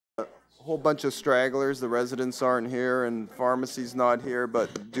whole bunch of stragglers. The residents aren't here and pharmacy's not here,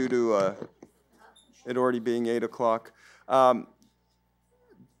 but due to it already being 8 o'clock.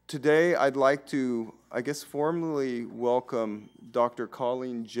 Today I'd like to, I guess, formally welcome Dr.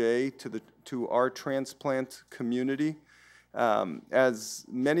 Colleen Jay to our transplant community. As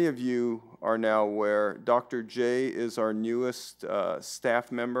many of you are now aware, Dr. Jay is our newest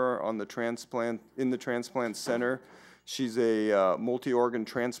staff member on the in the Transplant Center. She's a multi-organ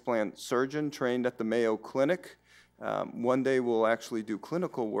transplant surgeon trained at the Mayo Clinic. One day we'll actually do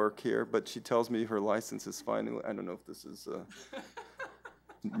clinical work here, but she tells me her license is finally, I don't know if this is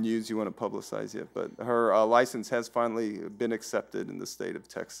news you want to publicize yet, but her license has finally been accepted in the state of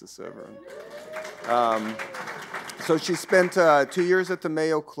Texas. So she spent 2 years at the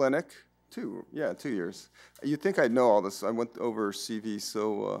Mayo Clinic. 2 years. You'd think I'd know all this. I went over her CV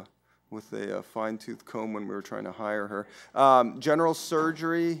with a fine-tooth comb when we were trying to hire her. General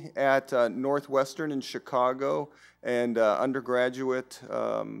surgery at Northwestern in Chicago and undergraduate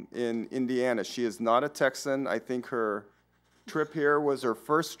in Indiana. She is not a Texan. I think her trip here was her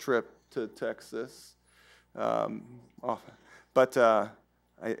first trip to Texas. But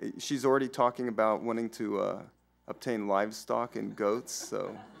she's already talking about wanting to obtain livestock and goats.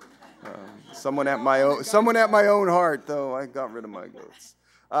 So someone at my own heart, though, I got rid of my goats.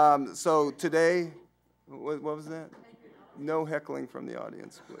 So today, what was that? No heckling from the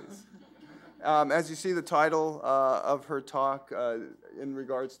audience, please. As you see the title of her talk in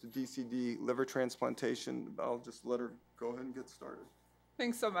regards to DCD liver transplantation, I'll just let her go ahead and get started.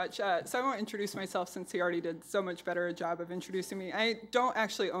 Thanks so much. So I won't introduce myself since he already did so much better a job of introducing me. I don't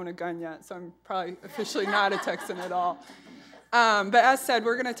actually own a gun yet, so I'm probably officially not a Texan at all. But as said,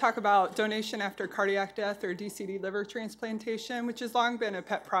 we're going to talk about donation after cardiac death, or DCD liver transplantation, which has long been a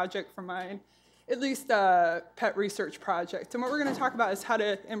pet project for mine, at least a pet research project. And what we're going to talk about is how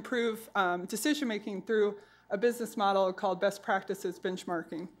to improve decision-making through a business model called best practices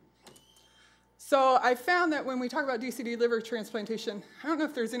benchmarking. So I found that when we talk about DCD liver transplantation, I don't know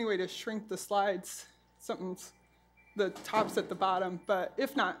if there's any way to shrink the slides. The top's at the bottom, but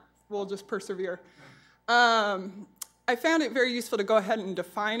if not, we'll just persevere. I found it very useful to go ahead and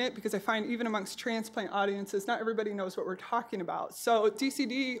define it, because I find even amongst transplant audiences, not everybody knows what we're talking about. So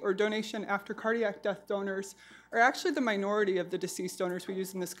DCD, or donation after cardiac death donors, are actually the minority of the deceased donors we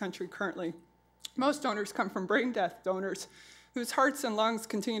use in this country currently. Most donors come from brain death donors, whose hearts and lungs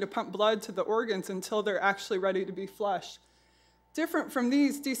continue to pump blood to the organs until they're actually ready to be flushed. Different from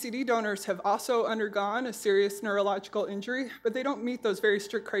these, DCD donors have also undergone a serious neurological injury, but they don't meet those very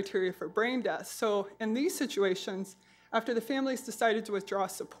strict criteria for brain death. So in these situations, after the families decided to withdraw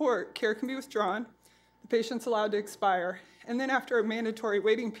support, care can be withdrawn, the patient's allowed to expire, and then after a mandatory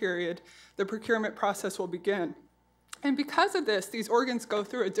waiting period, the procurement process will begin. And because of this, these organs go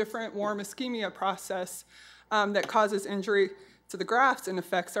through a different warm ischemia process that causes injury to the grafts and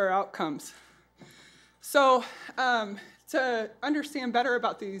affects our outcomes. So to understand better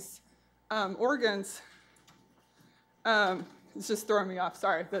about these organs, it's just throwing me off,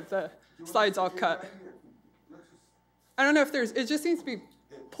 sorry, that the slide's all cut. I don't know if it just needs to be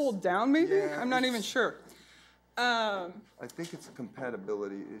pulled down maybe? Yeah, I'm not even sure. I think it's a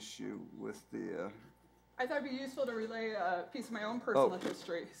compatibility issue with the... I thought it'd be useful to relay a piece of my own personal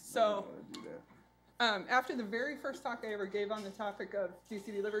history. So after the very first talk I ever gave on the topic of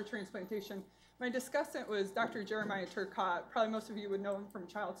DCD liver transplantation, my discussant was Dr. Jeremiah Turcotte. Probably most of you would know him from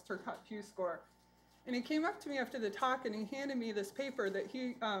Child's Turcotte Pew Score. And he came up to me after the talk and he handed me this paper that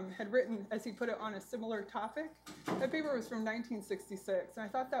he had written, as he put it, on a similar topic. That paper was from 1966, and I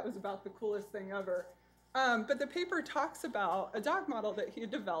thought that was about the coolest thing ever. But the paper talks about a dog model that he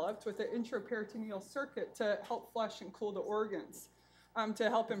had developed with an intraperitoneal circuit to help flush and cool the organs, to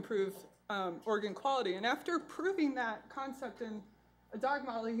help improve organ quality. And after proving that concept in a dog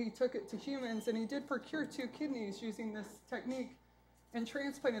model, he took it to humans, and he did procure 2 kidneys using this technique and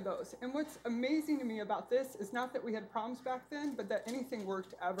transplanted those. And what's amazing to me about this is not that we had problems back then, but that anything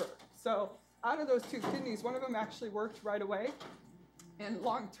worked ever. So out of those 2 kidneys, one of them actually worked right away and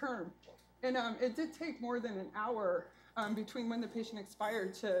long term. And it did take more than an hour between when the patient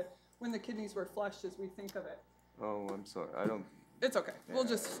expired to when the kidneys were flushed, as we think of it. Oh, I'm sorry. It's okay. Yeah.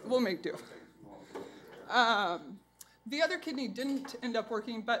 We'll make do. The other kidney didn't end up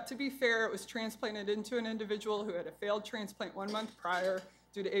working, but to be fair, it was transplanted into an individual who had a failed transplant 1 month prior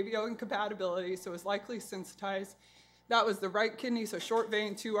due to ABO incompatibility, so was likely sensitized. That was the right kidney, so short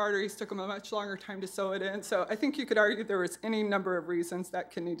vein, 2 arteries, took them a much longer time to sew it in. So I think you could argue there was any number of reasons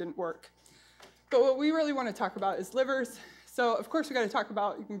that kidney didn't work. But what we really want to talk about is livers. So of course we got to talk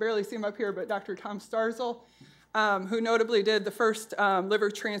about, you can barely see him up here, but Dr. Tom Starzl. who notably did the first liver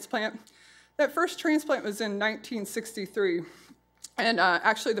transplant. That first transplant was in 1963. And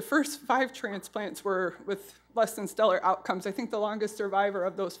actually, the first 5 transplants were with less than stellar outcomes. I think the longest survivor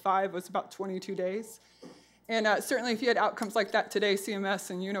of those 5 was about 22 days. And certainly, if you had outcomes like that today, CMS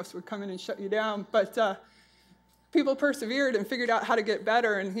and UNOS would come in and shut you down. But people persevered and figured out how to get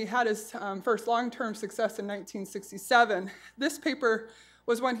better. And he had his first long-term success in 1967. This paper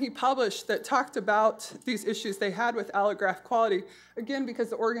was one he published that talked about these issues they had with allograft quality, again, because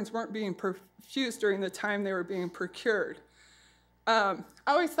the organs weren't being perfused during the time they were being procured. I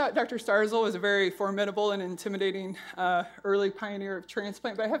always thought Dr. Starzl was a very formidable and intimidating early pioneer of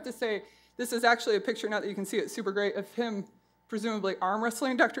transplant, but I have to say, this is actually a picture, now that you can see it super great, of him presumably arm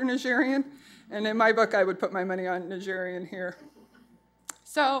wrestling Dr. Najarian, and in my book, I would put my money on Najarian here.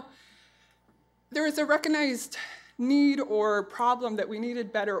 So there was a recognized need or problem that we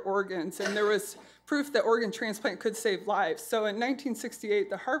needed better organs, and there was proof that organ transplant could save lives. So in 1968,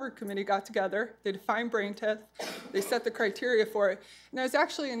 the Harvard Committee got together, they defined brain death, they set the criteria for it, and it was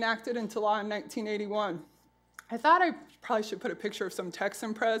actually enacted into law in 1981. I thought I probably should put a picture of some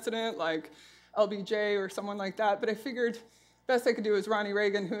Texan president, like LBJ or someone like that, but I figured best I could do was Ronnie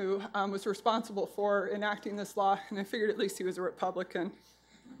Reagan, who was responsible for enacting this law, and I figured at least he was a Republican.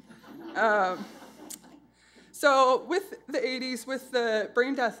 So with the 80s, with the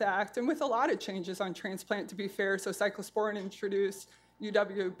Brain Death Act, and with a lot of changes on transplant, to be fair, so cyclosporin introduced,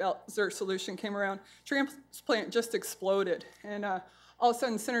 UW-Belzer solution came around, transplant just exploded. And all of a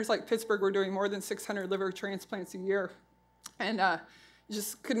sudden, centers like Pittsburgh were doing more than 600 liver transplants a year. And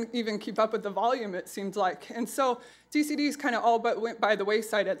just couldn't even keep up with the volume, it seemed like. And so DCDs kind of all but went by the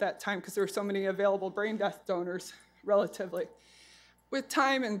wayside at that time because there were so many available brain death donors, relatively. With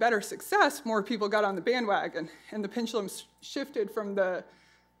time and better success, more people got on the bandwagon, and the pendulum shifted from the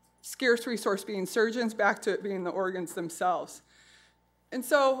scarce resource being surgeons back to it being the organs themselves. And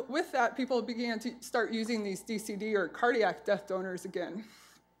so with that, people began to start using these DCD or cardiac death donors again.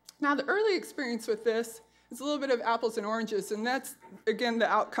 Now, the early experience with this is a little bit of apples and oranges, and that's, again, the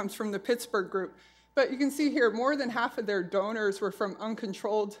outcomes from the Pittsburgh group. But you can see here, more than half of their donors were from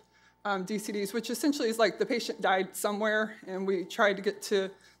uncontrolled DCDs, which essentially is like the patient died somewhere, and we tried to get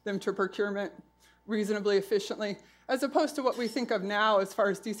to them to procurement reasonably efficiently, as opposed to what we think of now as far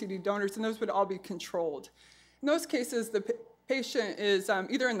as DCD donors, and those would all be controlled. In those cases, the patient is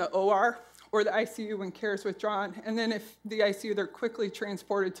either in the OR or the ICU when care is withdrawn, and then if the ICU, they're quickly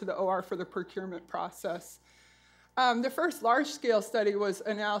transported to the OR for the procurement process. The first large-scale study was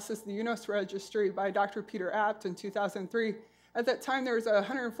analysis of the UNOS registry by Dr. Peter Apt in 2003. At that time, there was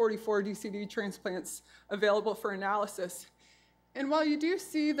 144 DCD transplants available for analysis. And while you do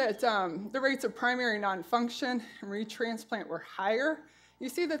see that the rates of primary non-function and retransplant were higher, you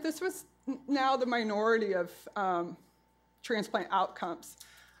see that this was now the minority of transplant outcomes.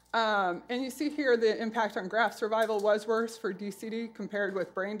 And you see here the impact on graft survival was worse for DCD compared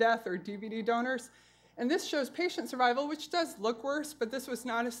with brain death or DVD donors. And this shows patient survival, which does look worse, but this was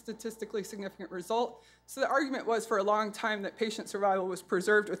not a statistically significant result. So the argument was for a long time that patient survival was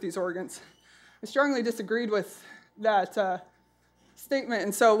preserved with these organs. I strongly disagreed with that statement,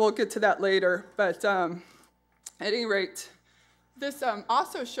 and so we'll get to that later. But at any rate, this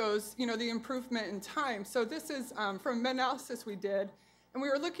also shows, the improvement in time. So this is from meta-analysis we did, and we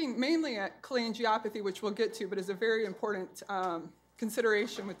were looking mainly at cholangiopathy, which we'll get to, but is a very important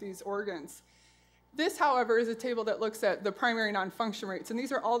consideration with these organs. This, however, is a table that looks at the primary non-function rates, and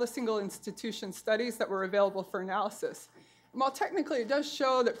these are all the single institution studies that were available for analysis. And while technically it does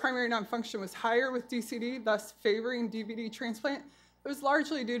show that primary non-function was higher with DCD, thus favoring DVD transplant, it was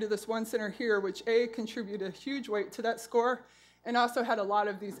largely due to this one center here, which A, contributed a huge weight to that score, and also had a lot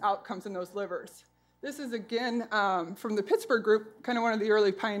of these outcomes in those livers. This is, again, from the Pittsburgh group, kind of one of the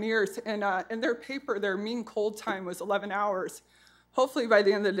early pioneers, and in their paper, their mean cold time was 11 hours. Hopefully, by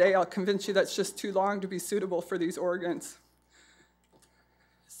the end of the day, I'll convince you that's just too long to be suitable for these organs.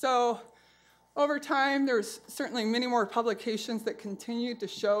 So over time, there's certainly many more publications that continue to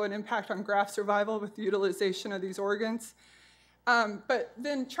show an impact on graft survival with the utilization of these organs. But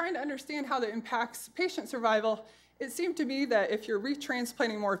then trying to understand how that impacts patient survival, it seemed to me that if you're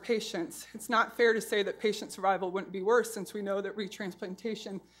retransplanting more patients, it's not fair to say that patient survival wouldn't be worse, since we know that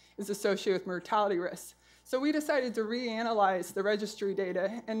retransplantation is associated with mortality risks. So we decided to reanalyze the registry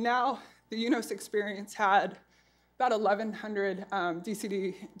data, and now the UNOS experience had about 1,100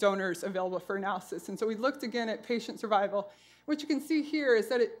 DCD donors available for analysis. And so we looked again at patient survival. What you can see here is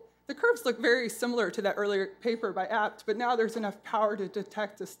that the curves look very similar to that earlier paper by Apt, but now there's enough power to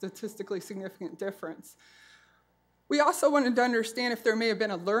detect a statistically significant difference. We also wanted to understand if there may have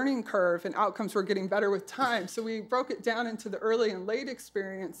been a learning curve and outcomes were getting better with time. So we broke it down into the early and late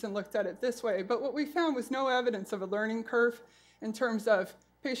experience and looked at it this way. But what we found was no evidence of a learning curve in terms of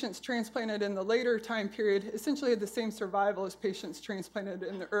patients transplanted in the later time period essentially had the same survival as patients transplanted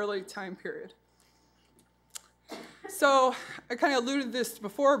in the early time period. So I kind of alluded to this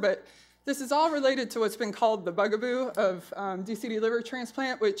before, but this is all related to what's been called the bugaboo of DCD liver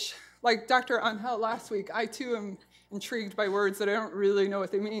transplant, which, like Dr. Angel last week, I too am intrigued by words that I don't really know what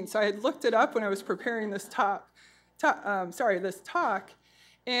they mean. So I had looked it up when I was preparing this talk,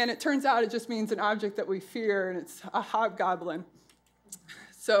 and it turns out it just means an object that we fear, and it's a hobgoblin.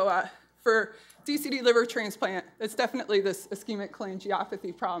 So for DCD liver transplant, it's definitely this ischemic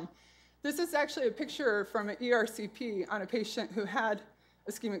cholangiopathy problem. This is actually a picture from an ERCP on a patient who had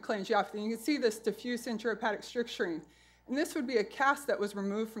ischemic cholangiopathy. You can see this diffuse intrahepatic stricturing. And this would be a cast that was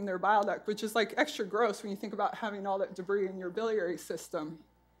removed from their bile duct, which is like extra gross when you think about having all that debris in your biliary system.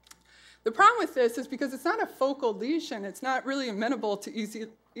 The problem with this is because it's not a focal lesion, it's not really amenable to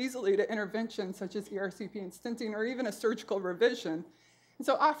easily to intervention such as ERCP and stenting or even a surgical revision. And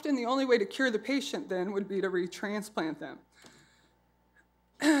so often the only way to cure the patient then would be to retransplant them.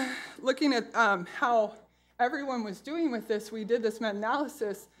 Looking at how everyone was doing with this, we did this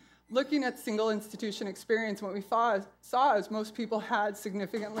meta-analysis looking at single institution experience. What we saw is most people had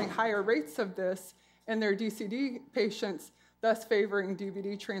significantly higher rates of this in their DCD patients, thus favoring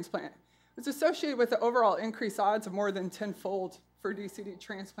DBD transplant. It's associated with the overall increased odds of more than 10-fold for DCD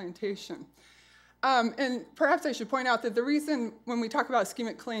transplantation. And perhaps I should point out that the reason when we talk about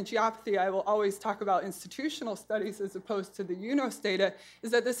ischemic cholangiopathy, I will always talk about institutional studies as opposed to the UNOS data,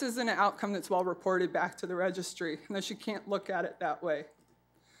 is that this isn't an outcome that's well reported back to the registry, and thus you can't look at it that way.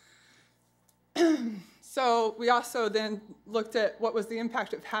 So we also then looked at what was the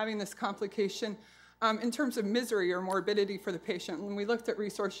impact of having this complication in terms of misery or morbidity for the patient, and we looked at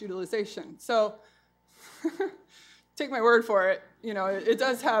resource utilization. So take my word for it, you know, it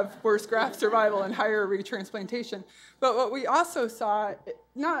does have worse graft survival and higher retransplantation. But what we also saw,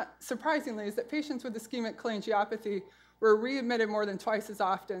 not surprisingly, is that patients with ischemic cholangiopathy were readmitted more than twice as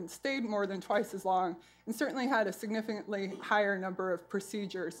often, stayed more than twice as long, and certainly had a significantly higher number of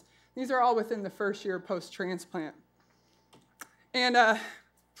procedures. These are all within the first year post-transplant. And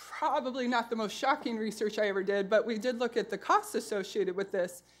probably not the most shocking research I ever did, but we did look at the costs associated with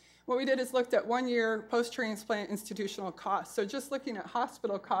this. What we did is looked at 1 year post-transplant institutional costs. So just looking at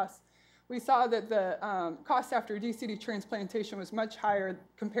hospital costs, we saw that the cost after DCD transplantation was much higher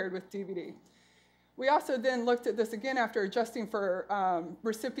compared with DBD. We also then looked at this again after adjusting for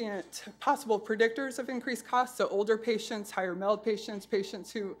recipient possible predictors of increased costs, so older patients, higher MELD patients,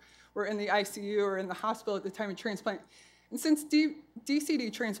 patients who were in the ICU or in the hospital at the time of transplant. And since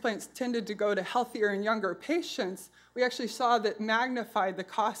DCD transplants tended to go to healthier and younger patients, we actually saw that magnified the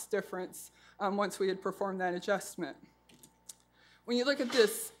cost difference once we had performed that adjustment. When you look at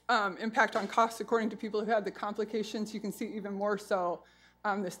this impact on costs according to people who had the complications, you can see even more so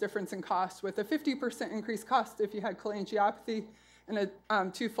this difference in cost with a 50% increased cost if you had cholangiopathy and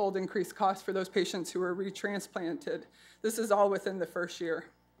a twofold increased cost for those patients who were retransplanted. This is all within the first year.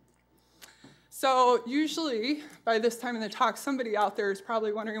 So usually, by this time in the talk, somebody out there is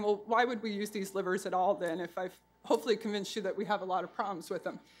probably wondering, well, why would we use these livers at all then if I've hopefully convinced you that we have a lot of problems with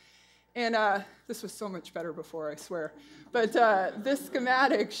them? And this was so much better before, I swear. But this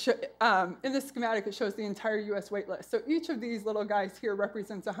schematic, in this schematic, it shows the entire US wait list. So each of these little guys here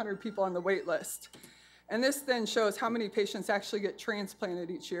represents 100 people on the wait list. And this then shows how many patients actually get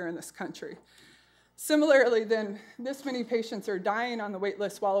transplanted each year in this country. Similarly, then, this many patients are dying on the wait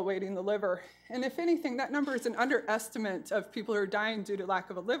list while awaiting the liver. And if anything, that number is an underestimate of people who are dying due to lack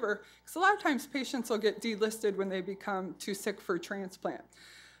of a liver, because a lot of times patients will get delisted when they become too sick for transplant.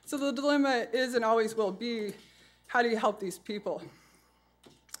 So the dilemma is and always will be, how do you help these people?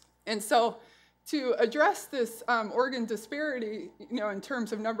 And so to address this organ disparity, in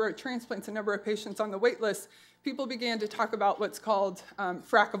terms of number of transplants and number of patients on the wait list, people began to talk about what's called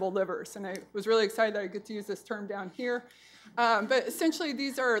frackable livers. And I was really excited that I get to use this term down here. But essentially,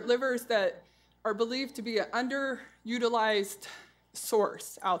 these are livers that are believed to be an underutilized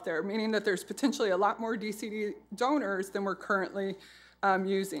source out there, meaning that there's potentially a lot more DCD donors than we're currently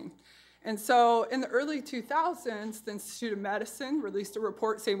using. And so in the early 2000s, the Institute of Medicine released a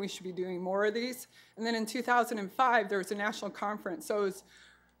report saying we should be doing more of these. And then in 2005, there was a national conference. So it was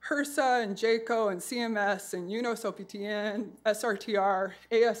HRSA and JACO and CMS and UNOS OPTN, SRTR,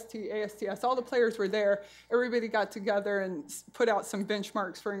 AST, ASTS, all the players were there. Everybody got together and put out some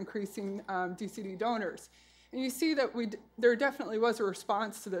benchmarks for increasing DCD donors. And you see that there definitely was a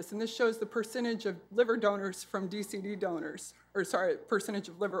response to this, and this shows the percentage of liver donors from DCD donors, or sorry, percentage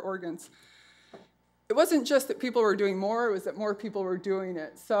of liver organs. It wasn't just that people were doing more, it was that more people were doing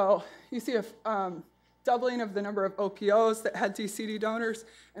it. So you see a doubling of the number of OPOs that had DCD donors,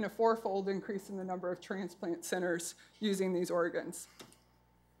 and a fourfold increase in the number of transplant centers using these organs.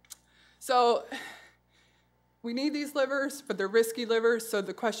 So we need these livers, but they're risky livers, so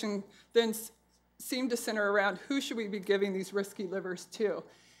the question then seemed to center around who should we be giving these risky livers to.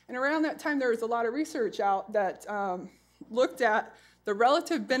 And around that time, there was a lot of research out that looked at the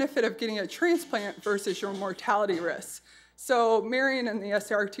relative benefit of getting a transplant versus your mortality risks. So Marion and the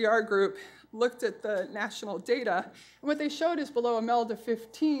SRTR group looked at the national data, and what they showed is below a MELD of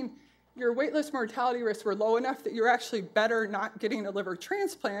 15, your waitlist mortality risks were low enough that you're actually better not getting a liver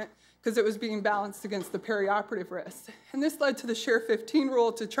transplant because it was being balanced against the perioperative risks. And this led to the Share 15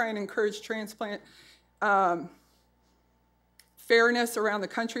 rule to try and encourage transplant fairness around the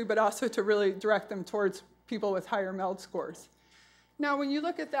country, but also to really direct them towards people with higher MELD scores. Now, when you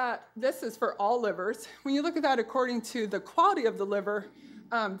look at that, this is for all livers. When you look at that according to the quality of the liver,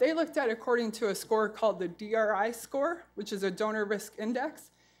 they looked at it according to a score called the DRI score, which is a donor risk index.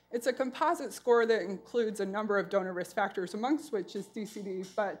 It's a composite score that includes a number of donor risk factors, amongst which is DCD,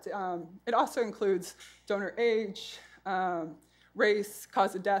 but it also includes donor age, race,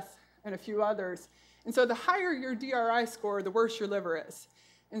 cause of death, and a few others. And so the higher your DRI score, the worse your liver is.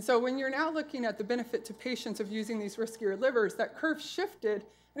 And so when you're now looking at the benefit to patients of using these riskier livers, that curve shifted,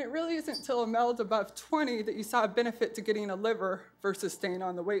 and it really isn't until a MELD above 20 that you saw a benefit to getting a liver versus staying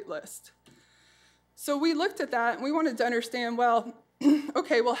on the wait list. So we looked at that, and we wanted to understand, well,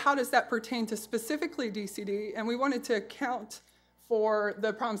 okay, well, how does that pertain to specifically DCD? And we wanted to account for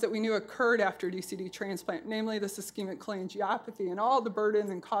the problems that we knew occurred after DCD transplant, namely this ischemic cholangiopathy and all the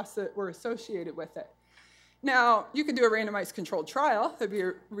burden and costs that were associated with it. Now, you could do a randomized controlled trial. That'd be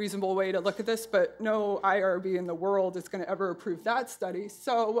a reasonable way to look at this, but no IRB in the world is going to ever approve that study.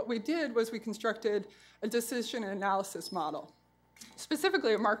 So what we did was we constructed a decision analysis model,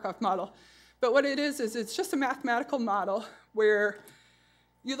 specifically a Markov model. But what it is it's just a mathematical model where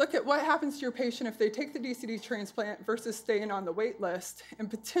you look at what happens to your patient if they take the DCD transplant versus staying on the wait list and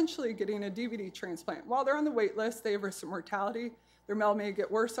potentially getting a DVD transplant. While they're on the wait list, they have risk of mortality. Their MELD may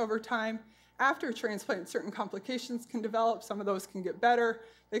get worse over time. After transplant, certain complications can develop. Some of those can get better.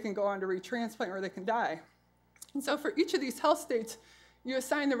 They can go on to retransplant or they can die. And so for each of these health states, you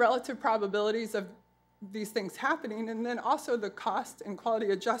assign the relative probabilities of these things happening and then also the cost and quality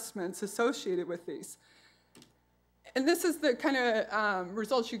adjustments associated with these. And this is the kind of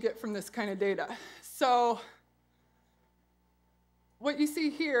results you get from this kind of data. So what you see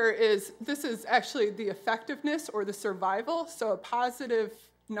here is this is actually the effectiveness or the survival. So a positive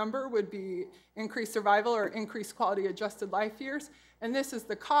number would be increased survival or increased quality adjusted life years. And this is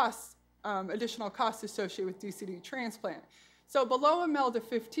the cost, additional costs associated with DCD transplant. So below a MELD of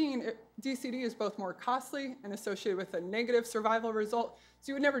 15, DCD is both more costly and associated with a negative survival result. So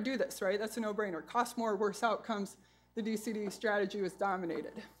you would never do this, right? That's a no-brainer. Cost more, worse outcomes. The DCD strategy was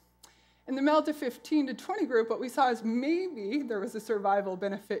dominated. In the MELD of 15 to 20 group, what we saw is maybe there was a survival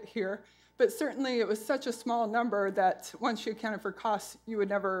benefit here, but certainly it was such a small number that once you accounted for costs, you would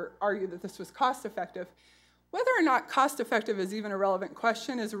never argue that this was cost effective. Whether or not cost effective is even a relevant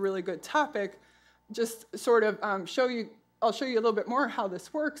question is a really good topic. Just sort of I'll show you a little bit more how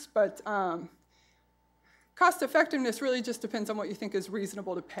this works, but cost effectiveness really just depends on what you think is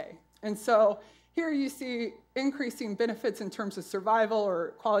reasonable to pay. And so here you see increasing benefits in terms of survival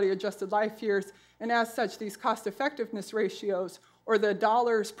or quality adjusted life years, and as such, these cost effectiveness ratios or the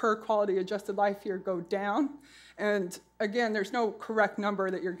dollars per quality adjusted life year go down. And again, there's no correct number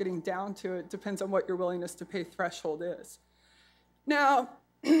that you're getting down to. It depends on what your willingness to pay threshold is. Now,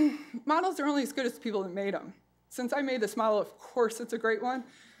 models are only as good as the people that made them. Since I made this model, of course, it's a great one.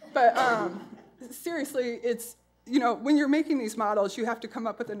 But seriously, it's, when you're making these models, you have to come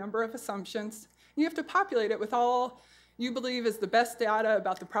up with a number of assumptions. You have to populate it with all you believe is the best data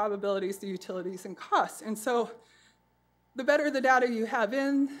about the probabilities, the utilities, and costs. And so the better the data you have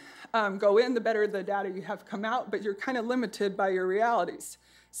go in, the better the data you have come out, but you're kind of limited by your realities.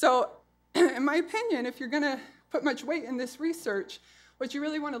 So in my opinion, if you're going to put much weight in this research, what you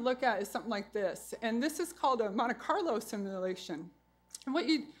really want to look at is something like this. And this is called a Monte Carlo simulation. And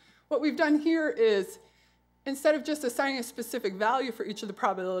what we've done here is, instead of just assigning a specific value for each of the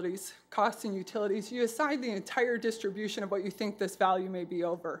probabilities, costs, and utilities, you assign the entire distribution of what you think this value may be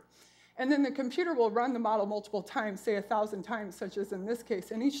over. And then the computer will run the model multiple times, say 1,000 times, such as in this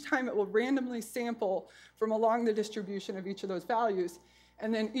case, and each time it will randomly sample from along the distribution of each of those values,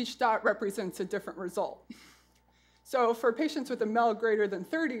 and then each dot represents a different result. So for patients with a MEL greater than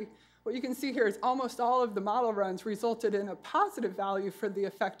 30, what you can see here is almost all of the model runs resulted in a positive value for the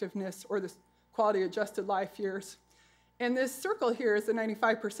effectiveness or the quality adjusted life years. And this circle here is the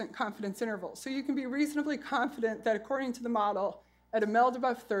 95% confidence interval. So you can be reasonably confident that according to the model, at a MELD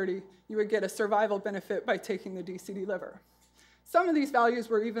above 30, you would get a survival benefit by taking the DCD liver. Some of these values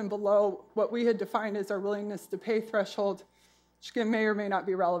were even below what we had defined as our willingness to pay threshold, which again may or may not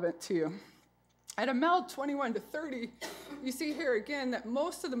be relevant to you. At a MELD 21 to 30, you see here again that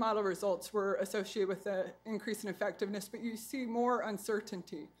most of the model results were associated with an increase in effectiveness, but you see more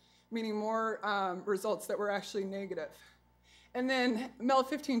uncertainty, meaning more results that were actually negative. And then MELD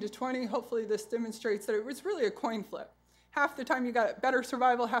 15 to 20, hopefully this demonstrates that it was really a coin flip. Half the time you got better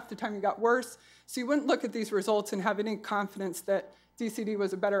survival, half the time you got worse. So you wouldn't look at these results and have any confidence that DCD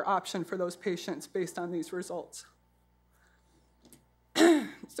was a better option for those patients based on these results.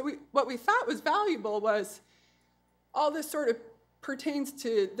 So what we thought was valuable was all this sort of pertains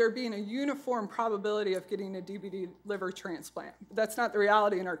to there being a uniform probability of getting a DBD liver transplant. But that's not the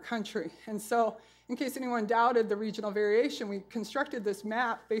reality in our country. And so in case anyone doubted the regional variation, we constructed this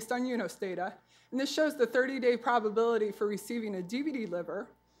map based on UNOS data. And this shows the 30-day probability for receiving a DBD liver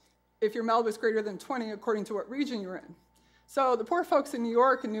if your MELD was greater than 20 according to what region you're in. So the poor folks in New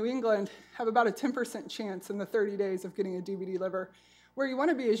York and New England have about a 10% chance in the 30 days of getting a DBD liver. Where you want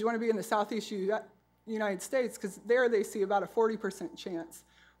to be is you want to be in the Southeast United States, because there they see about a 40% chance.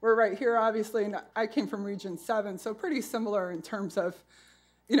 We're right here, obviously, and I came from region 7, so pretty similar in terms of,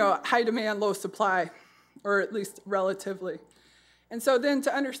 high demand, low supply, or at least relatively. And so then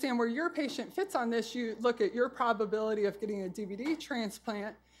to understand where your patient fits on this, you look at your probability of getting a DBD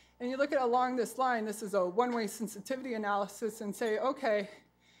transplant, and you look at along this line. This is a one-way sensitivity analysis, and say, okay,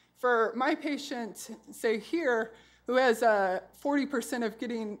 for my patient, say here, who has a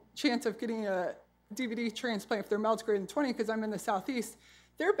 40% chance of getting a DBD transplant if their MELD's greater than 20, because I'm in the Southeast,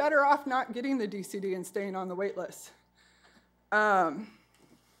 they're better off not getting the DCD and staying on the wait list.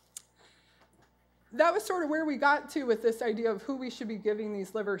 That was sort of where we got to with this idea of who we should be giving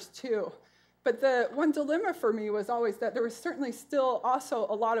these livers to. But the one dilemma for me was always that there was certainly still also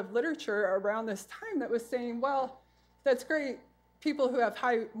a lot of literature around this time that was saying, well, that's great. People who have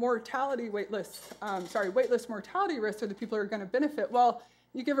high mortality waitlist mortality risk are the people who are going to benefit. Well,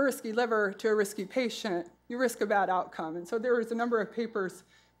 you give a risky liver to a risky patient, you risk a bad outcome. And so there was a number of papers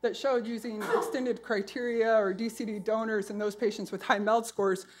that showed using extended criteria or DCD donors in those patients with high MELD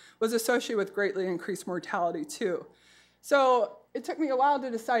scores was associated with greatly increased mortality too. So it took me a while to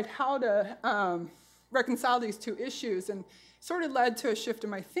decide how to reconcile these two issues, and sort of led to a shift in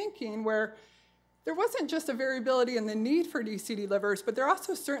my thinking where there wasn't just a variability in the need for DCD livers, but there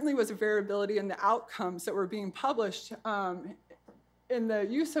also certainly was a variability in the outcomes that were being published in the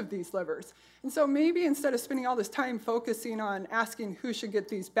use of these livers. And so maybe instead of spending all this time focusing on asking who should get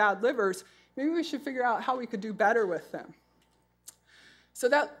these bad livers, maybe we should figure out how we could do better with them. So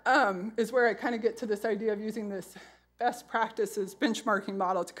that is where I kind of get to this idea of using this best practices benchmarking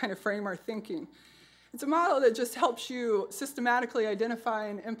model to kind of frame our thinking. It's a model that just helps you systematically identify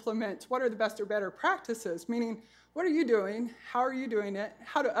and implement what are the best or better practices, meaning what are you doing, how are you doing it,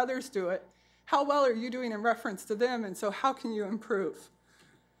 how do others do it, how well are you doing in reference to them, and so how can you improve?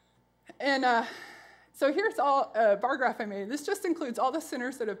 And so here's all a bar graph I made. This just includes all the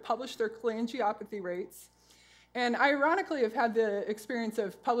centers that have published their cholangiopathy rates. And I ironically have had the experience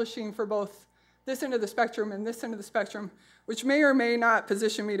of publishing for both this end of the spectrum and this end of the spectrum, which may or may not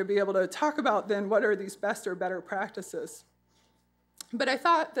position me to be able to talk about then what are these best or better practices. But I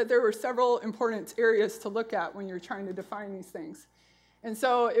thought that there were several important areas to look at when you're trying to define these things. And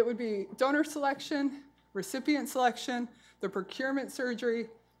so it would be donor selection, recipient selection, the procurement surgery,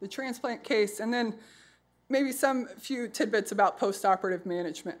 the transplant case, and then maybe some few tidbits about postoperative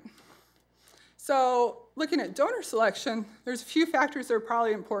management. So looking at donor selection, there's a few factors that are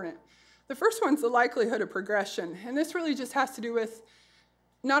probably important. The first one's the likelihood of progression, and this really just has to do with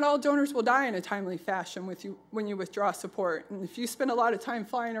not all donors will die in a timely fashion when you withdraw support. And if you spend a lot of time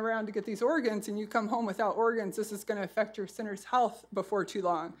flying around to get these organs and you come home without organs, this is going to affect your center's health before too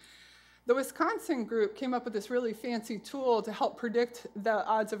long. The Wisconsin group came up with this really fancy tool to help predict the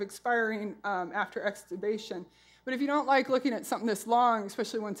odds of expiring after extubation. But if you don't like looking at something this long,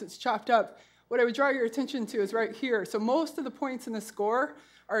 especially once it's chopped up, what I would draw your attention to is right here. So most of the points in the score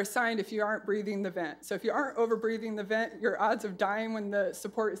are assigned if you aren't breathing the vent. So if you aren't over-breathing the vent, your odds of dying when the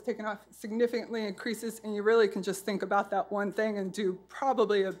support is taken off significantly increases, and you really can just think about that one thing and do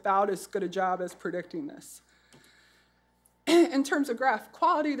probably about as good a job as predicting this. In terms of graft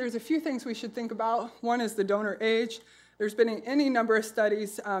quality, there's a few things we should think about. One is the donor age. There's been any number of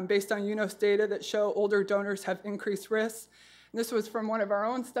studies based on UNOS data that show older donors have increased risks. And this was from one of our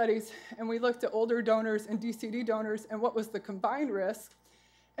own studies, and we looked at older donors and DCD donors and what was the combined risk.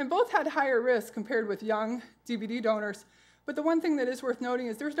 And both had higher risk compared with young DBD donors. But the one thing that is worth noting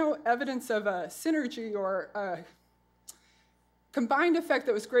is there's no evidence of a synergy or a combined effect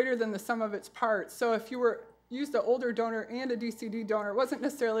that was greater than the sum of its parts. So if you used an older donor and a DCD donor, it wasn't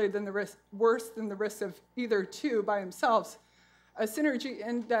necessarily worse than the risk of either two by themselves. A synergy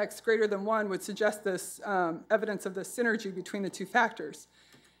index greater than 1 would suggest this evidence of the synergy between the two factors.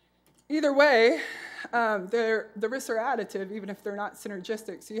 Either way, the risks are additive, even if they're not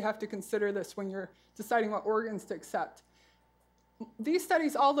synergistic. So you have to consider this when you're deciding what organs to accept. These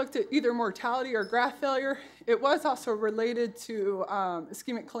studies all looked at either mortality or graft failure. It was also related to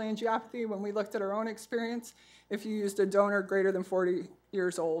ischemic cholangiopathy when we looked at our own experience if you used a donor greater than 40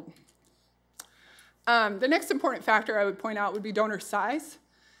 years old. The next important factor I would point out would be donor size.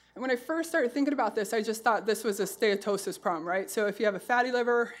 And when I first started thinking about this, I just thought this was a steatosis problem, right? So if you have a fatty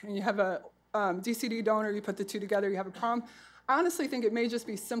liver and you have a DCD donor, you put the two together, you have a problem. I honestly think it may just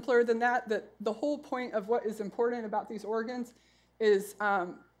be simpler than that, that the whole point of what is important about these organs is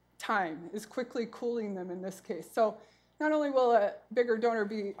time, is quickly cooling them in this case. So not only will a bigger donor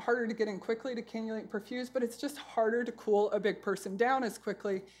be harder to get in quickly to cannulate and perfuse, but it's just harder to cool a big person down as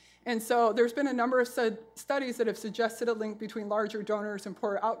quickly. And so there's been a number of studies that have suggested a link between larger donors and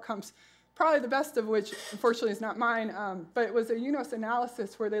poorer outcomes, probably the best of which, unfortunately, is not mine, but it was a UNOS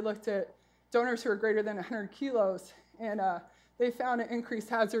analysis where they looked at donors who are greater than 100 kilos, and they found an increased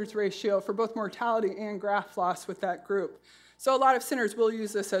hazards ratio for both mortality and graft loss with that group. So a lot of centers will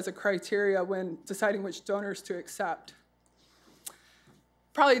use this as a criteria when deciding which donors to accept.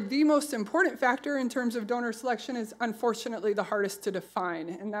 Probably the most important factor in terms of donor selection is unfortunately the hardest to define,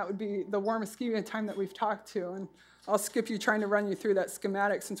 and that would be the warm ischemia time that we've talked to. And I'll skip you trying to run you through that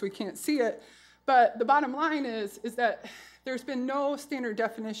schematic since we can't see it. But the bottom line is that there's been no standard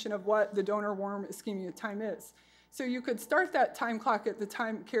definition of what the donor warm ischemia time is. So you could start that time clock at the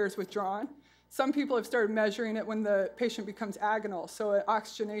time care is withdrawn. Some people have started measuring it when the patient becomes agonal, so an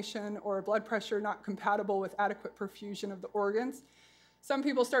oxygenation or a blood pressure not compatible with adequate perfusion of the organs. Some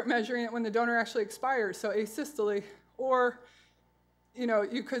people start measuring it when the donor actually expires, so asystole, or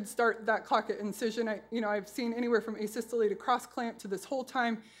you could start that clock at incision. I've seen anywhere from asystole to cross clamp to this whole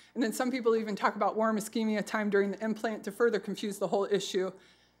time, and then some people even talk about warm ischemia time during the implant to further confuse the whole issue.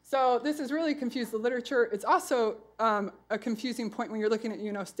 So this has really confused the literature. It's also a confusing point when you're looking at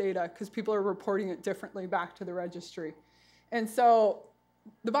UNOS data because people are reporting it differently back to the registry. And so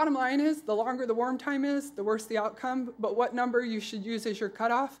the bottom line is the longer the warm time is, the worse the outcome. But what number you should use as your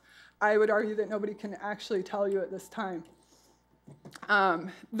cutoff, I would argue that nobody can actually tell you at this time.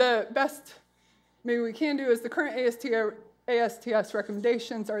 The best maybe we can do is the current ASTS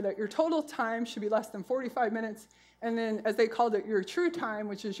recommendations are that your total time should be less than 45 minutes. And then, as they called it, your true time,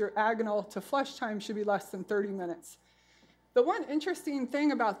 which is your agonal to flush time, should be less than 30 minutes. The one interesting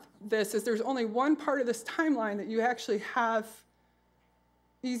thing about this is there's only one part of this timeline that you actually have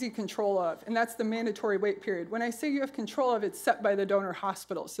easy control of, and that's the mandatory wait period. When I say you have control of, it's set by the donor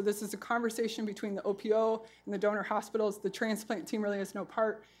hospital. So this is a conversation between the OPO and the donor hospitals. The transplant team really has no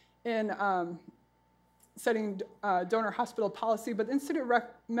part in setting donor hospital policy, but the Institute of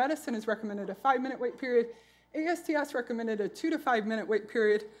Medicine has recommended a 5-minute wait period. ASTS recommended a 2 to 5 minute wait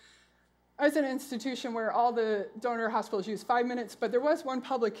period. I was in an institution where all the donor hospitals use 5 minutes, but there was one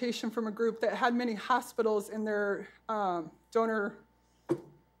publication from a group that had many hospitals in their donor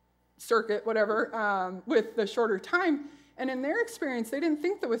circuit, whatever, with the shorter time. And in their experience, they didn't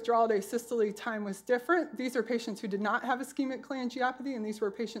think the withdrawal to asystole time was different. These are patients who did not have ischemic cholangiopathy, and these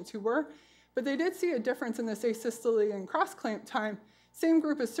were patients who were. But they did see a difference in this asystole and cross-clamp time. Same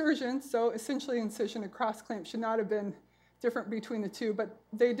group of surgeons, so essentially incision and cross-clamp should not have been different between the two, but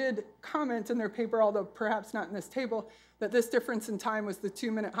they did comment in their paper, although perhaps not in this table, that this difference in time was the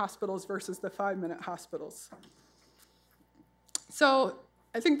 2-minute hospitals versus the 5-minute hospitals. So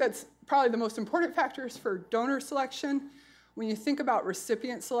I think that's probably the most important factors for donor selection. When you think about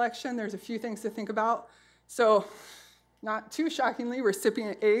recipient selection, there's a few things to think about. So not too shockingly,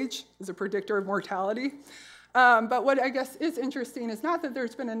 recipient age is a predictor of mortality. But what I guess is interesting is not that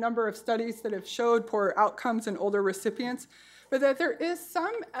there's been a number of studies that have showed poor outcomes in older recipients, but that there is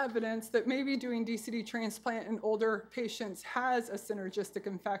some evidence that maybe doing DCD transplant in older patients has a synergistic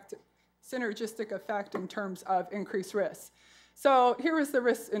effect in terms of increased risk. So here was the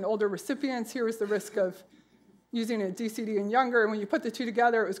risk in older recipients. Here was the risk of using a DCD in younger. And when you put the two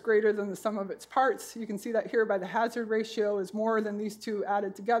together, it was greater than the sum of its parts. You can see that here by the hazard ratio is more than these two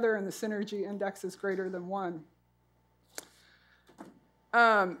added together, and the synergy index is greater than 1.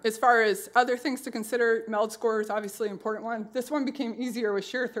 As far as other things to consider, MELD score is obviously an important one. This one became easier with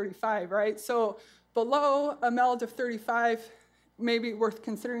SHARE 35, right? So below a MELD of 35, maybe worth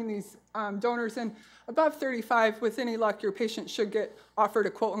considering these donors, and above 35, with any luck, your patient should get offered a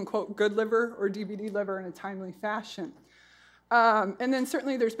quote-unquote good liver or DBD liver in a timely fashion. And then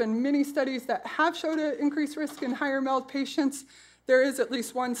certainly there's been many studies that have showed an increased risk in higher MELD patients. There is at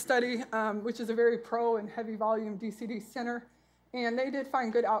least one study, which is a very pro and heavy volume DCD center, and they did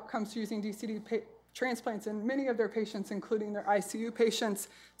find good outcomes using DCD transplants in many of their patients, including their ICU patients.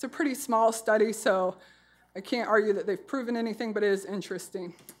 It's a pretty small study, so I can't argue that they've proven anything, but it is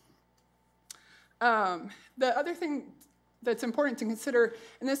interesting. The other thing that's important to consider,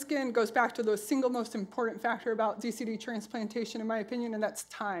 and this again goes back to the single most important factor about DCD transplantation, in my opinion, and that's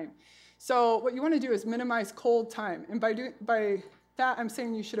time. So what you want to do is minimize cold time, and by that I'm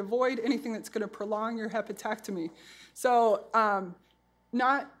saying you should avoid anything that's going to prolong your hepatectomy. So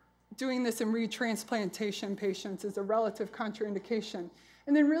not doing this in retransplantation patients is a relative contraindication.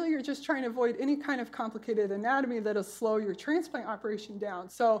 And then really you're just trying to avoid any kind of complicated anatomy that'll slow your transplant operation down.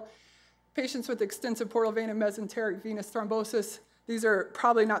 So patients with extensive portal vein and mesenteric venous thrombosis, these are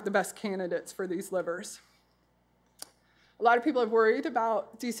probably not the best candidates for these livers. A lot of people have worried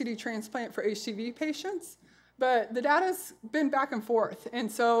about DCD transplant for HCV patients, but the data's been back and forth.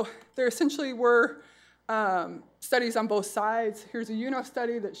 And so there essentially were studies on both sides. Here's a UNO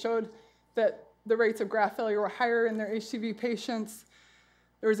study that showed that the rates of graft failure were higher in their HCV patients.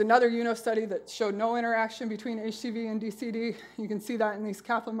 There was another UNO study that showed no interaction between HCV and DCD. You can see that in these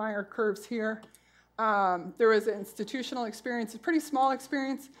Kaplan-Meier curves here. There was an institutional experience, a pretty small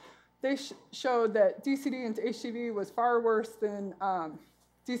experience. They showed that DCD into HCV was far worse than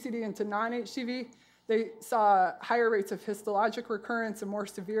DCD into non-HCV. They saw higher rates of histologic recurrence and more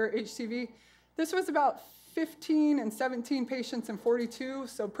severe HCV. This was about 15 and 17 patients in 42,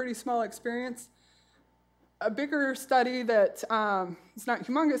 so pretty small experience. A bigger study that is not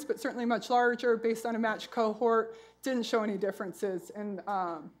humongous, but certainly much larger, based on a matched cohort, didn't show any differences in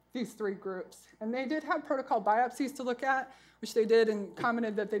these three groups. And they did have protocol biopsies to look at, which they did, and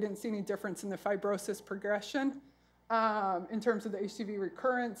commented that they didn't see any difference in the fibrosis progression in terms of the HCV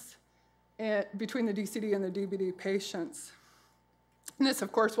recurrence between the DCD and the DBD patients. And this,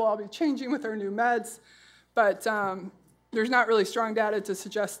 of course, will all be changing with our new meds, but there's not really strong data to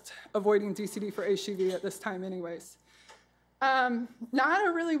suggest avoiding DCD for HCV at this time anyways. Not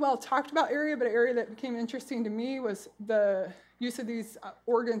a really well talked about area, but an area that became interesting to me was the use of these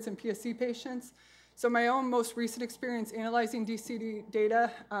organs in PSC patients. So my own most recent experience analyzing DCD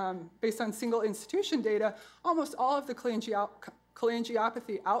data based on single institution data, almost all of the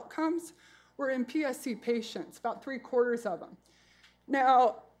cholangiopathy outcomes were in PSC patients, about 3/4 of them.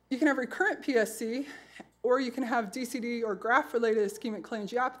 Now, you can have recurrent PSC, or you can have DCD or graft-related ischemic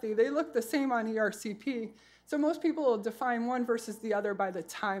cholangiopathy. They look the same on ERCP, so most people will define one versus the other by the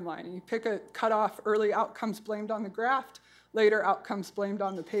timeline. And you pick a cutoff: early outcomes blamed on the graft, later outcomes blamed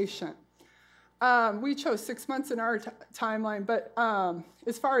on the patient. We chose 6 months in our timeline, but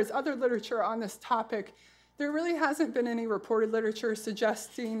as far as other literature on this topic, there really hasn't been any reported literature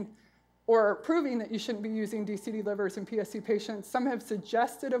suggesting or proving that you shouldn't be using DCD livers in PSC patients. Some have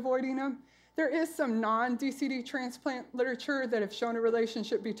suggested avoiding them. There is some non-DCD transplant literature that have shown a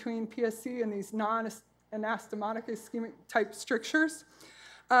relationship between PSC and these non-anastomotic ischemic type strictures.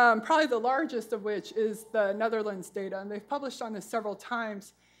 Probably the largest of which is the Netherlands data, and they've published on this several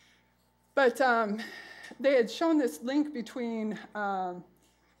times. But they had shown this link between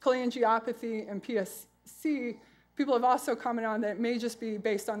cholangiopathy and PSC. People have also commented on that it may just be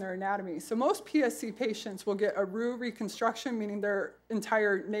based on their anatomy. So most PSC patients will get a roux reconstruction, meaning their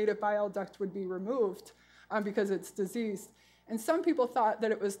entire native bile duct would be removed because it's diseased. And some people thought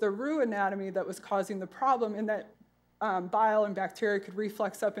that it was the roux anatomy that was causing the problem, and that bile and bacteria could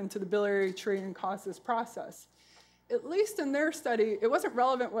reflux up into the biliary tree and cause this process. At least in their study, it wasn't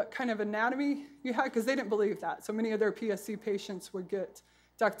relevant what kind of anatomy you had, because they didn't believe that. So many of their PSC patients would get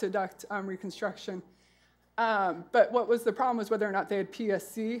duct-to-duct reconstruction. But what was the problem was whether or not they had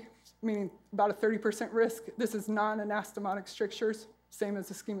PSC, meaning about a 30% risk. This is non-anastomotic strictures, same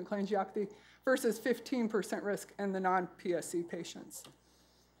as ischemic cholangiopathy, versus 15% risk in the non-PSC patients.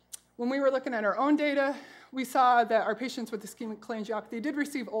 When we were looking at our own data, we saw that our patients with ischemic cholangiopathy did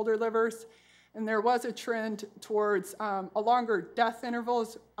receive older livers, and there was a trend towards a longer death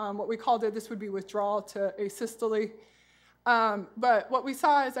intervals. What we called it, this would be withdrawal to asystole. But what we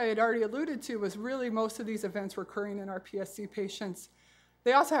saw, as I had already alluded to, was really most of these events were occurring in our PSC patients.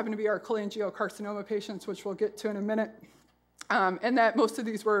 They also happen to be our cholangiocarcinoma patients, which we'll get to in a minute, and that most of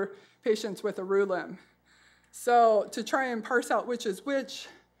these were patients with a roux limb. So to try and parse out which is which,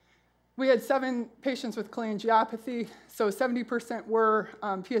 we had 7 patients with cholangiopathy, so 70% were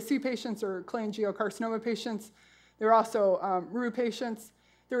PSC patients or cholangiocarcinoma patients. There were also RU patients.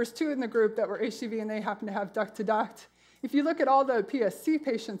 There was 2 in the group that were HCV, and they happened to have duct-to-duct. If you look at all the PSC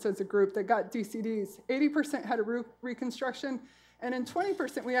patients as a group that got DCDs, 80% had a RU reconstruction, and in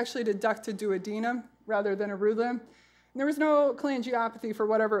 20% we actually did duct-to-duodenum rather than a RU limb. And there was no cholangiopathy for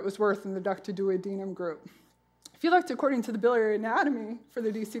whatever it was worth in the duct-to-duodenum group. If you looked according to the biliary anatomy for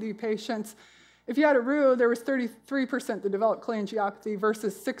the DCD patients, if you had a RU, there was 33% that developed cholangiopathy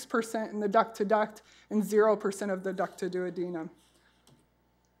versus 6% in the duct-to-duct and 0% of the duct-to-duodenum.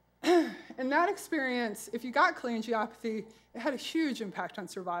 In that experience, if you got cholangiopathy, it had a huge impact on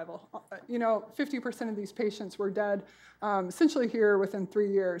survival. 50% of these patients were dead, essentially here within 3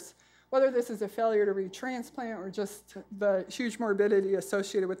 years. Whether this is a failure to retransplant or just the huge morbidity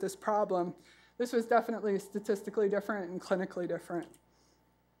associated with this problem, this was definitely statistically different and clinically different.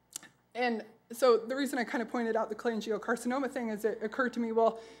 And so the reason I kind of pointed out the cholangiocarcinoma thing is it occurred to me,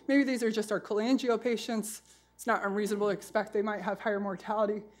 well, maybe these are just our cholangio patients. It's not unreasonable to expect they might have higher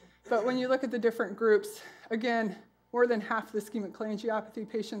mortality. But when you look at the different groups, again, more than half the ischemic cholangiopathy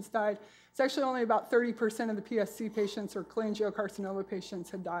patients died. It's actually only about 30% of the PSC patients or cholangiocarcinoma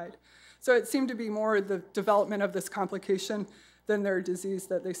patients had died. So it seemed to be more the development of this complication than their disease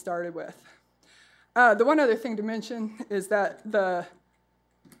that they started with. The one other thing to mention is that the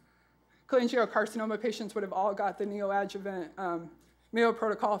cholangiocarcinoma patients would have all got the neoadjuvant Mayo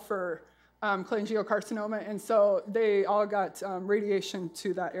protocol for cholangiocarcinoma, and so they all got radiation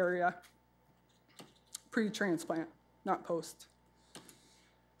to that area pre-transplant, not post.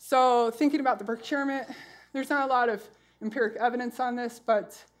 So thinking about the procurement, there's not a lot of empiric evidence on this,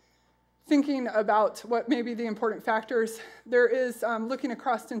 but thinking about what may be the important factors, there is, looking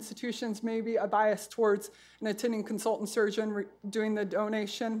across institutions, maybe a bias towards an attending consultant surgeon doing the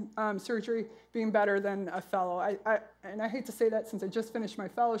donation surgery being better than a fellow. And I hate to say that since I just finished my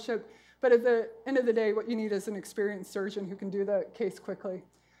fellowship, but at the end of the day, what you need is an experienced surgeon who can do the case quickly.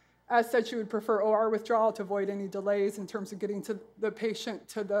 As such, you would prefer OR withdrawal to avoid any delays in terms of getting to the patient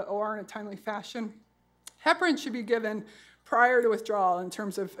to the OR in a timely fashion. Heparin should be given prior to withdrawal in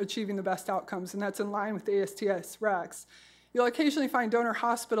terms of achieving the best outcomes, and that's in line with the ASTS regs. You'll occasionally find donor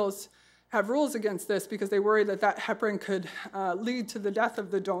hospitals have rules against this because they worry that that heparin could lead to the death of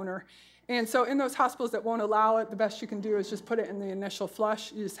the donor. And so in those hospitals that won't allow it, the best you can do is just put it in the initial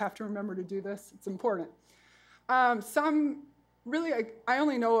flush. You just have to remember to do this. It's important. I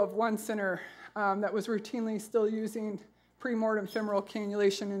only know of one center that was routinely still using pre-mortem femoral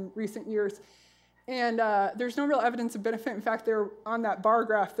cannulation in recent years. And there's no real evidence of benefit. In fact, they're on that bar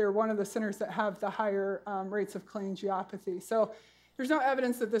graph, they're one of the centers that have the higher rates of cholangiopathy. So there's no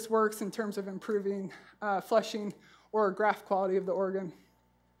evidence that this works in terms of improving flushing or graft quality of the organ.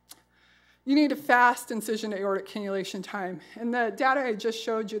 You need a fast incision to aortic cannulation time. And the data I just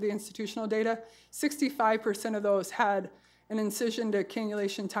showed you, the institutional data, 65% of those had an incision to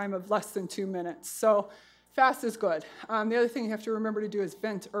cannulation time of less than 2 minutes. So fast is good. The other thing you have to remember to do is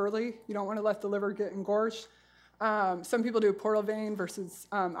vent early. You don't want to let the liver get engorged. Some people do a portal vein versus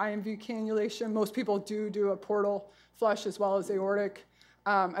IMV cannulation. Most people do a portal flush as well as aortic.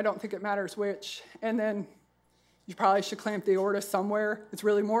 I don't think it matters which. And then you probably should clamp the aorta somewhere. It's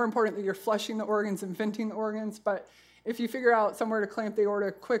really more important that you're flushing the organs and venting the organs. But if you figure out somewhere to clamp the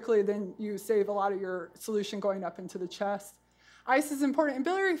aorta quickly, then you save a lot of your solution going up into the chest. Ice is important, and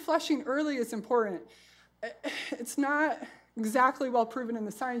biliary flushing early is important. It's not exactly well proven in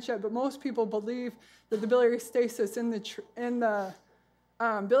the science yet, but most people believe that the biliary stasis in the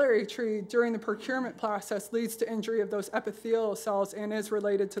biliary tree during the procurement process leads to injury of those epithelial cells and is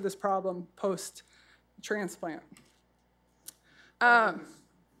related to this problem post-transplant. Yeah.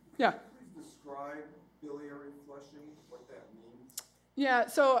 Please describe biliary flushing, what that means. Yeah,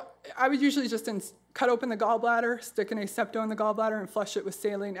 so I would usually just cut open the gallbladder, stick an asepto in the gallbladder, and flush it with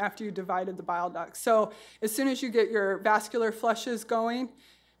saline after you divided the bile ducts. So as soon as you get your vascular flushes going,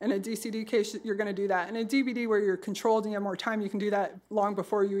 in a DCD case, you're going to do that. In a DBD, where you're controlled and you have more time, you can do that long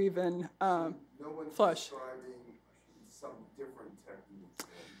before you even No one's flush. describing some different techniques.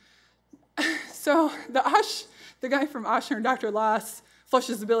 So the guy from Ochsner, Dr. Lass,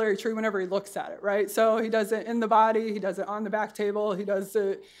 flushes the biliary tree whenever he looks at it, right? So he does it in the body, he does it on the back table, he does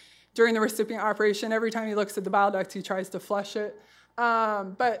it during the recipient operation. Every time he looks at the bile duct, he tries to flush it.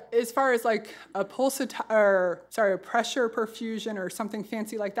 But as far as like a pressure perfusion or something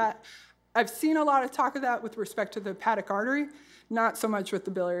fancy like that, I've seen a lot of talk of that with respect to the hepatic artery, not so much with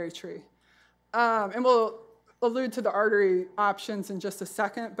the biliary tree. And we'll allude to the artery options in just a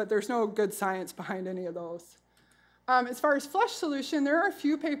second, but there's no good science behind any of those. As far as flush solution, there are a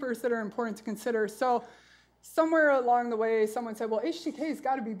few papers that are important to consider. So somewhere along the way, someone said, well, HTK's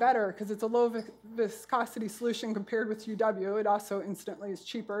got to be better because it's a low viscosity solution compared with UW. It also instantly is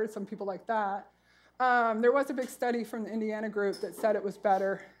cheaper. Some people like that. There was a big study from the Indiana group that said it was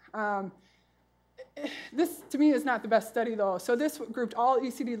better. This, to me, is not the best study, though. So this grouped all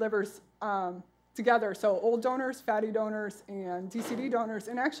ECD livers together. So old donors, fatty donors, and DCD donors.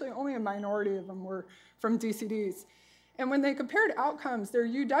 And actually, only a minority of them were from DCDs. And when they compared outcomes, their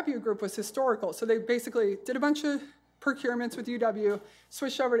UW group was historical. So they basically did a bunch of procurements with UW,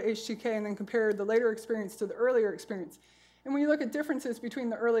 switched over to HTK, and then compared the later experience to the earlier experience. And when you look at differences between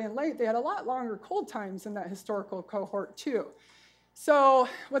the early and late, they had a lot longer cold times in that historical cohort, too. So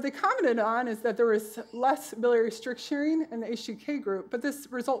what they commented on is that there was less biliary stricturing in the HTK group, but this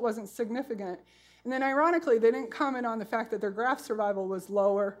result wasn't significant. And then ironically, they didn't comment on the fact that their graft survival was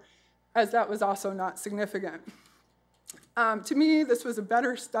lower, as that was also not significant. To me, this was a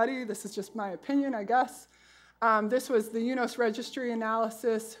better study. This is just my opinion, I guess. This was the UNOS registry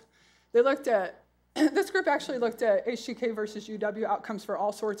analysis. They looked at, this group actually looked at HTK versus UW outcomes for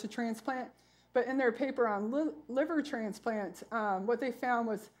all sorts of transplant. But in their paper on liver transplant, what they found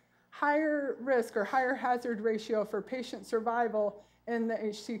was higher risk or higher hazard ratio for patient survival in the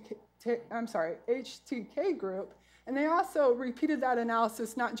HTK group. And they also repeated that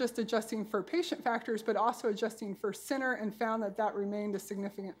analysis, not just adjusting for patient factors, but also adjusting for center, and found that that remained a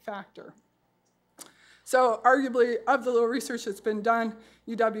significant factor. So arguably, of the little research that's been done,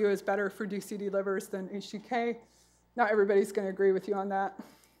 UW is better for DCD livers than HTK. Not everybody's going to agree with you on that.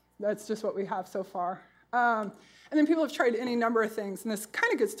 That's just what we have so far. And then people have tried any number of things, and this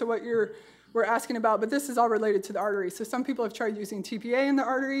kind of gets to what we're asking about, but this is all related to the artery. So some people have tried using TPA in the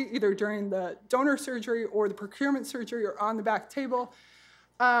artery, either during the donor surgery or the procurement surgery or on the back table.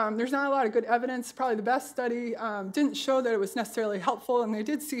 There's not a lot of good evidence. Probably the best study didn't show that it was necessarily helpful, and they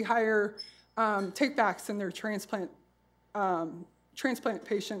did see higher takebacks in their transplant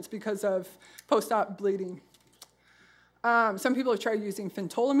patients because of post-op bleeding. Some people have tried using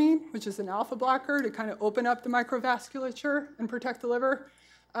phentolamine, which is an alpha blocker, to kind of open up the microvasculature and protect the liver.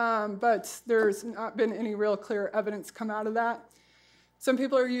 But there's not been any real clear evidence come out of that. Some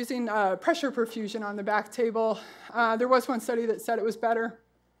people are using pressure perfusion on the back table. There was one study that said it was better.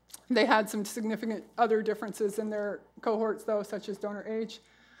 They had some significant other differences in their cohorts, though, such as donor age.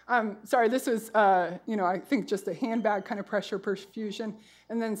 Sorry, this was, I think just a handbag kind of pressure perfusion.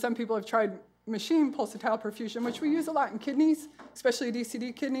 And then some people have tried machine pulsatile perfusion, which we use a lot in kidneys, especially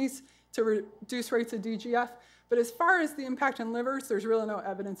DCD kidneys, to reduce rates of DGF. But as far as the impact on livers, there's really no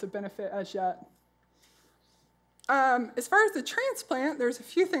evidence of benefit as yet. As far as the transplant, there's a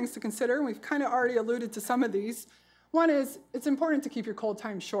few things to consider, and we've kind of already alluded to some of these. One is it's important to keep your cold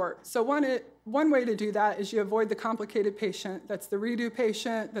time short. So one way to do that is you avoid the complicated patient. That's the redo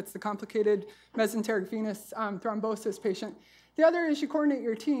patient. That's the complicated mesenteric venous thrombosis patient. The other is you coordinate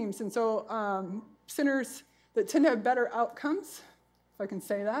your teams. And so centers that tend to have better outcomes, if I can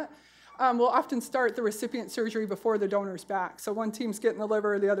say that, will often start the recipient surgery before the donor's back. So one team's getting the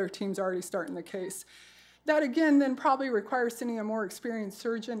liver, the other team's already starting the case. That, again, then probably requires sending a more experienced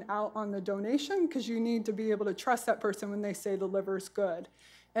surgeon out on the donation, because you need to be able to trust that person when they say the liver's good.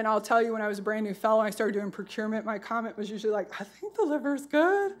 And I'll tell you, when I was a brand new fellow and I started doing procurement, my comment was usually like, I think the liver's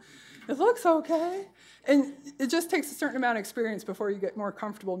good. It looks okay. And it just takes a certain amount of experience before you get more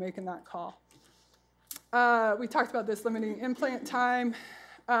comfortable making that call. We talked about this limiting implant time.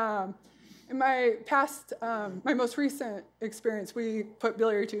 In my most recent experience, we put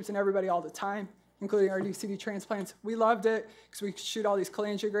biliary tubes in everybody all the time, including our DCD transplants. We loved it because we could shoot all these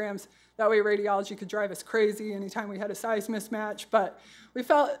cholangiograms. That way radiology could drive us crazy anytime we had a size mismatch. But we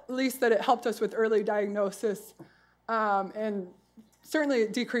felt at least that it helped us with early diagnosis. And certainly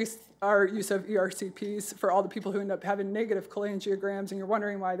it decreased our use of ERCPs for all the people who end up having negative cholangiograms and you're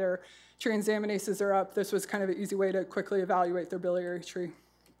wondering why their transaminases are up. This was kind of an easy way to quickly evaluate their biliary tree.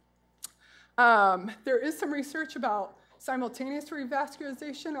 There is some research about simultaneous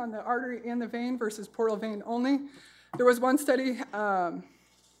revascularization on the artery and the vein versus portal vein only. There was one study, well,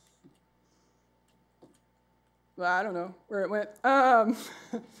 I don't know where it went.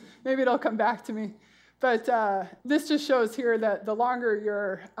 Maybe it'll come back to me. But this just shows here that the longer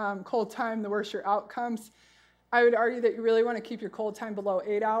your cold time, the worse your outcomes. I would argue that you really want to keep your cold time below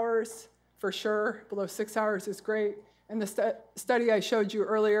 8 hours, for sure. Below 6 hours is great. And the study I showed you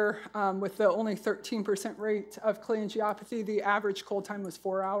earlier with the only 13% rate of cholangiopathy, the average cold time was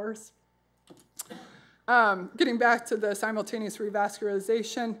 4 hours. Getting back to the simultaneous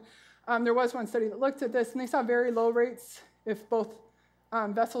revascularization, there was one study that looked at this, and they saw very low rates if both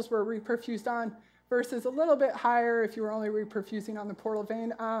vessels were reperfused on versus a little bit higher if you were only reperfusing on the portal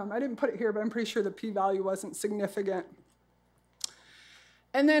vein. I didn't put it here, but I'm pretty sure the p-value wasn't significant.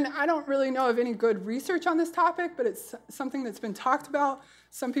 And then I don't really know of any good research on this topic, but it's something that's been talked about.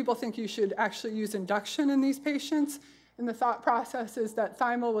 Some people think you should actually use induction in these patients. And the thought process is that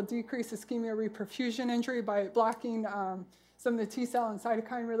thymol will decrease ischemia reperfusion injury by blocking some of the T-cell and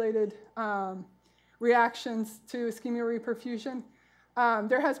cytokine-related reactions to ischemia reperfusion.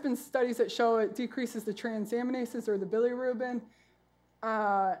 There has been studies that show it decreases the transaminases or the bilirubin.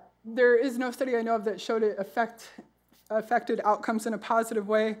 There is no study I know of that showed it affected outcomes in a positive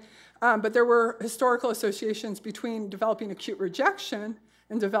way, but there were historical associations between developing acute rejection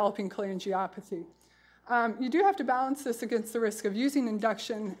and developing cholangiopathy. You do have to balance this against the risk of using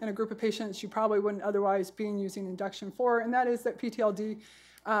induction in a group of patients you probably wouldn't otherwise be using induction for, and that is that PTLD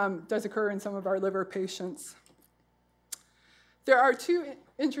does occur in some of our liver patients. There are two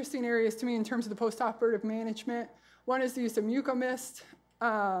interesting areas to me in terms of the postoperative management. One is the use of mucomist.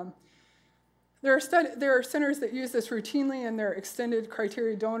 There are centers that use this routinely in their extended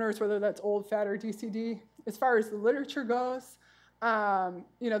criteria donors, whether that's old fat or DCD. As far as the literature goes,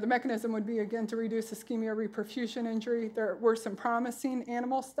 the mechanism would be, again, to reduce ischemia reperfusion injury. There were some promising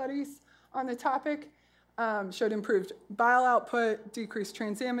animal studies on the topic, showed improved bile output, decreased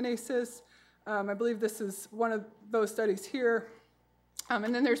transaminases. I believe this is one of those studies here.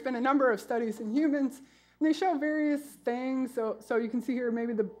 And then there's been a number of studies in humans, and they show various things. So you can see here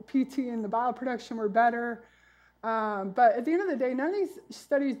maybe the PT and the bile production were better. But at the end of the day, none of these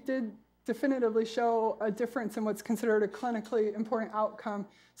studies did definitively show a difference in what's considered a clinically important outcome,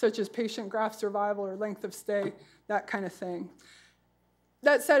 such as patient graft survival or length of stay, that kind of thing.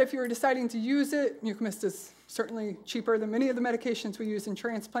 That said, if you were deciding to use it, mucomist is certainly cheaper than many of the medications we use in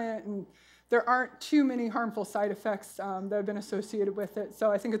transplant, and there aren't too many harmful side effects that have been associated with it,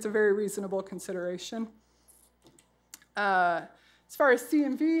 so I think it's a very reasonable consideration. As far as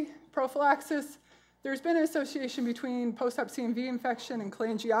CMV prophylaxis, there's been an association between post-op CMV infection and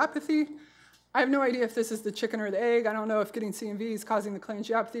cholangiopathy. I have no idea if this is the chicken or the egg. I don't know if getting CMV is causing the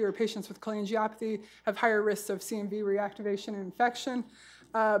cholangiopathy or patients with cholangiopathy have higher risks of CMV reactivation and infection.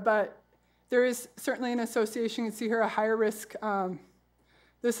 But there is certainly an association. You can see here a higher risk.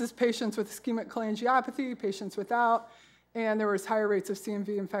 This is patients with ischemic cholangiopathy, patients without, and there was higher rates of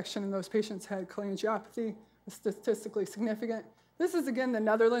CMV infection, and those patients had cholangiopathy, statistically significant. This is, again, the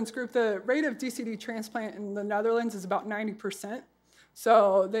Netherlands group. The rate of DCD transplant in the Netherlands is about 90%.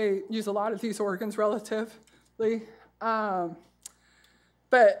 So they use a lot of these organs relatively. So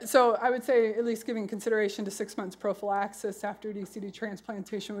I would say at least giving consideration to 6 months prophylaxis after DCD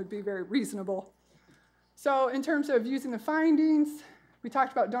transplantation would be very reasonable. So in terms of using the findings, we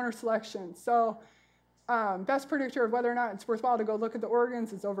talked about donor selection. So best predictor of whether or not it's worthwhile to go look at the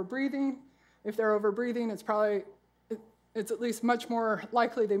organs is overbreathing. If they're overbreathing, it's at least much more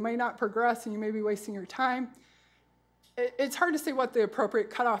likely they may not progress and you may be wasting your time. It's hard to say what the appropriate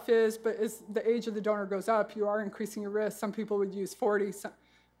cutoff is, but as the age of the donor goes up, you are increasing your risk. Some people would use 40.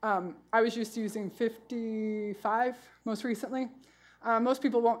 I was used to using 55 most recently. Most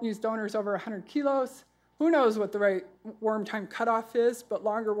people won't use donors over 100 kilos. Who knows what the right warm time cutoff is, but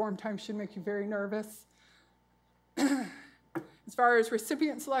longer warm time should make you very nervous. As far as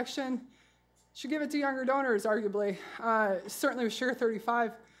recipient selection, should give it to younger donors, arguably. Certainly with Sugar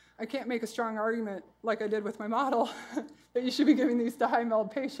 35, I can't make a strong argument, like I did with my model, that you should be giving these to high-MELD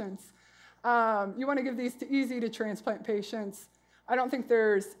patients. You want to give these to easy-to-transplant patients. I don't think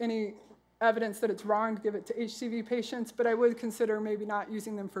there's any evidence that it's wrong to give it to HCV patients, but I would consider maybe not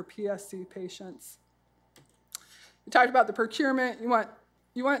using them for PSC patients. We talked about the procurement. You want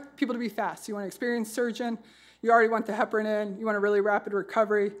people to be fast. You want an experienced surgeon. You already want the heparin in. You want a really rapid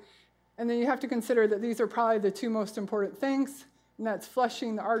recovery. And then you have to consider that these are probably the two most important things, and that's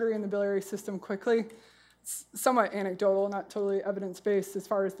flushing the artery and the biliary system quickly. It's somewhat anecdotal, not totally evidence-based as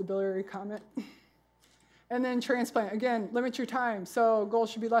far as the biliary comment. And then transplant, again, limit your time. So goal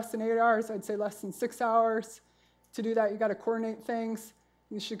should be less than 8 hours. I'd say less than 6 hours. To do that, you got to coordinate things.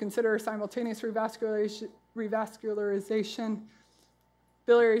 You should consider simultaneous revascularization,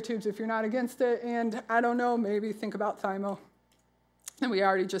 biliary tubes if you're not against it, and I don't know, maybe think about thymo. And we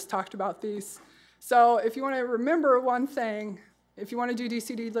already just talked about these. So if you want to remember one thing, if you want to do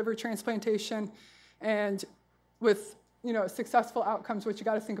DCD liver transplantation and with successful outcomes, what you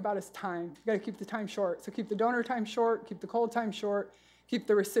got to think about is time. You got to keep the time short. So keep the donor time short, keep the cold time short, keep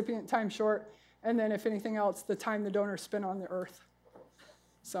the recipient time short, and then if anything else, the time the donor spent on the earth.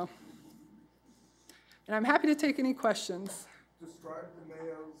 So, and I'm happy to take any questions. Describe the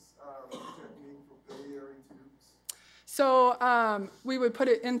Mayo's technique for biliary tubes. So we would put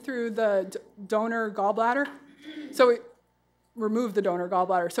it in through the donor gallbladder. So we remove the donor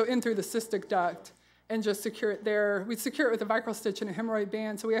gallbladder, so in through the cystic duct, and just secure it there. We'd secure it with a Vicryl stitch and a hemorrhoid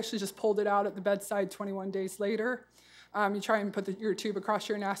band, so we actually just pulled it out at the bedside 21 days later. You try and put your tube across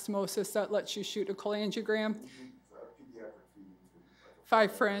your anastomosis. That lets you shoot a cholangiogram.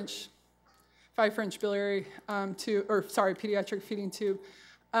 Five French biliary tube, or sorry, pediatric feeding tube.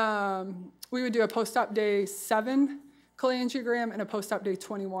 We would do a post-op day 7 cholangiogram and a post-op day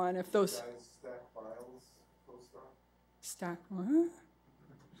 21. If those guys stack vials post-op? Stack what?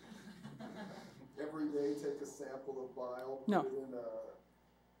 Every day take a sample of bile, No. put it in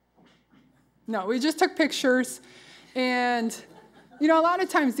a... No, we just took pictures. And, you know, a lot of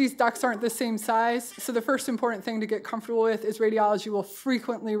times these ducts aren't the same size. So the first important thing to get comfortable with is radiology will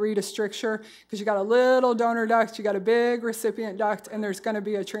frequently read a stricture because you got a little donor duct, you got a big recipient duct, and there's going to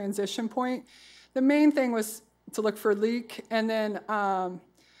be a transition point. The main thing was to look for leak, and then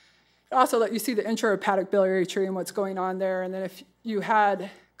also let you see the intrahepatic biliary tree and what's going on there. And then if you had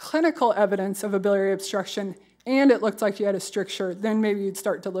clinical evidence of a biliary obstruction and it looked like you had a stricture, then maybe you'd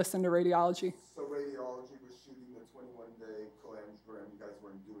start to listen to radiology. So radiology was shooting the 21-day cholangiogram. You guys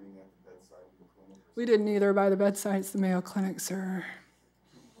weren't doing it at the bedside of the clinic? We didn't either by the bedside. It's the Mayo Clinic, sir.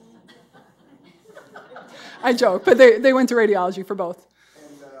 I joke, but they went to radiology for both.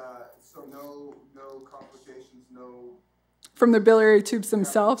 And so no complications, no... From the biliary tubes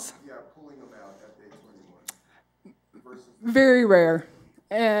themselves? Yeah, pulling them out at day 21. Versus Very rare.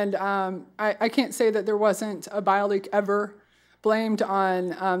 And I can't say that there wasn't a bile leak ever blamed on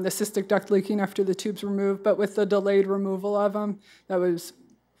the cystic duct leaking after the tubes were removed, but with the delayed removal of them, that was,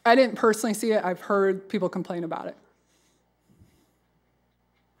 I didn't personally see it. I've heard people complain about it.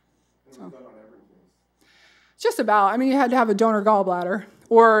 So. Just about. I mean, you had to have a donor gallbladder,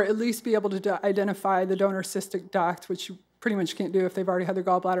 or at least be able to identify the donor cystic duct, which you pretty much can't do if they've already had their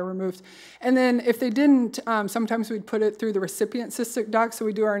gallbladder removed. And then if they didn't, sometimes we'd put it through the recipient cystic duct, so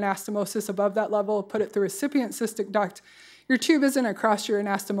we do our anastomosis above that level, put it through recipient cystic duct. Your tube isn't across your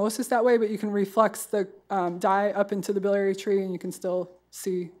anastomosis that way, but you can reflex the dye up into the biliary tree, and you can still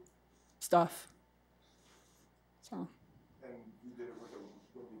see stuff. So. And you did it with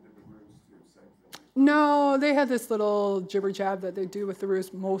what you did the ruse too, same thing? No, they had this little jibber jab that they do with the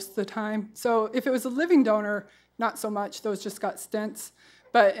ruse most of the time. So if it was a living donor, not so much. Those just got stents.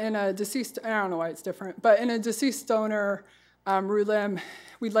 But in a deceased, I don't know why it's different, but in a deceased donor roulim,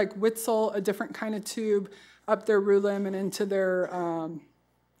 we'd like Witzel, a different kind of tube, up their roulim and into their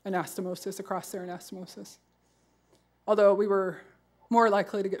anastomosis, across their anastomosis. Although we were more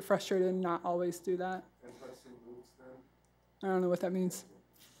likely to get frustrated and not always do that. And touch some loops then? I don't know what that means.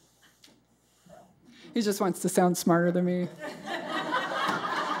 He just wants to sound smarter than me.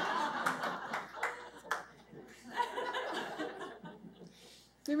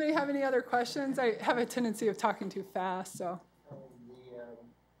 Anybody have any other questions? I have a tendency of talking too fast, so. A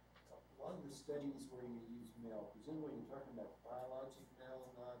lot of the studies where you use male, presumably you're talking about biologic male,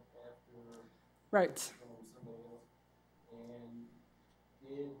 not after Right. somebody else. And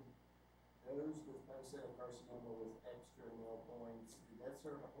did those with hepatocellular carcinoma with extra male points, did that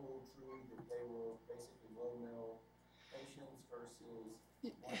sort of hold true that they were basically low male patients versus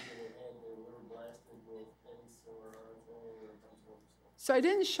ones that had their liver blasted with PACE or RFA or a bunch of other stuff? So I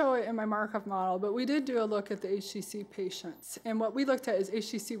didn't show it in my Markov model, but we did do a look at the HCC patients. And what we looked at is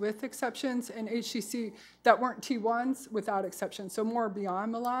HCC with exceptions and HCC that weren't T1s without exceptions, so more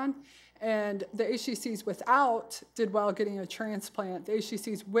beyond Milan. And the HCCs without did well getting a transplant. The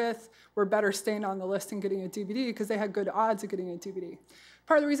HCCs with were better staying on the list and getting a DBD because they had good odds of getting a DBD.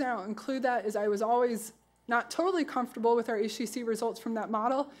 Part of the reason I don't include that is I was always not totally comfortable with our HCC results from that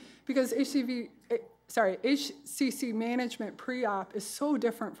model because HCC management pre-op is so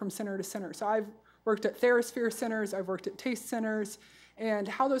different from center to center. So I've worked at TheraSphere centers, I've worked at TASTE centers, and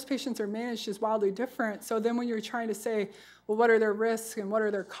how those patients are managed is wildly different. So then when you're trying to say, well, what are their risks and what are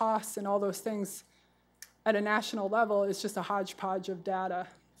their costs and all those things at a national level, it's just a hodgepodge of data.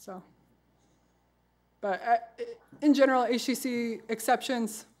 So, but in general, HCC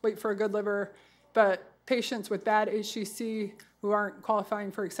exceptions, wait for a good liver, but patients with bad HCC who aren't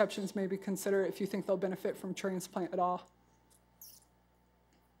qualifying for exceptions maybe consider if you think they'll benefit from transplant at all.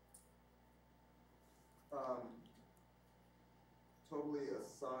 Totally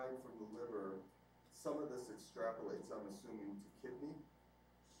aside from the liver, some of this extrapolates, I'm assuming, to kidney?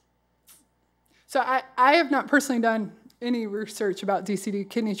 So I have not personally done any research about DCD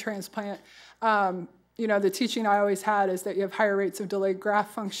kidney transplant. You know, the teaching I always had is that you have higher rates of delayed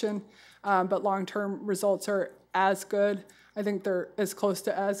graft function, but long-term results are as good. I think they're as close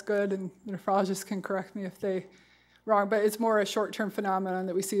to as good, and the nephrologist can correct me if they wrong, but it's more a short-term phenomenon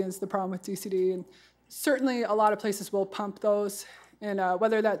that we see as the problem with DCD. And certainly a lot of places will pump those, and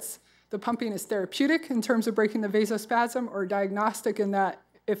whether that's the pumping is therapeutic in terms of breaking the vasospasm or diagnostic in that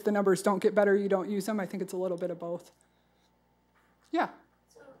if the numbers don't get better, you don't use them. I think it's a little bit of both. Yeah?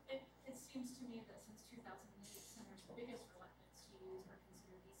 So it seems to me that since 2008, centers' biggest reluctance to use or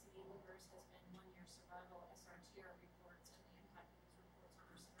consider DCD livers has been one-year survival SRTR reports and the impact of these reports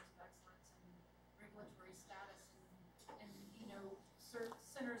on our centers of excellence and regulatory status. And you know,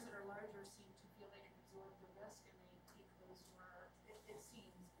 centers that are larger seem to feel they can absorb the risk and they take those who are, it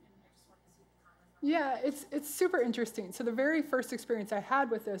seems, and I just wanted to see the comment on that. Yeah, it's super interesting. So the very first experience I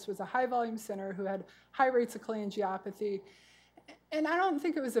had with this was a high-volume center who had high rates of cholangiopathy. And I don't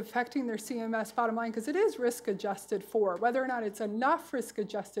think it was affecting their CMS bottom line because it is risk-adjusted for. Whether or not it's enough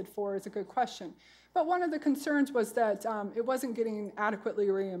risk-adjusted for is a good question. But one of the concerns was that it wasn't getting adequately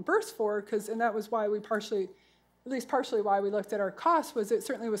reimbursed for, and that was why we partially why we looked at our costs, was it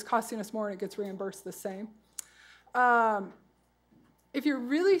certainly was costing us more and it gets reimbursed the same. If you're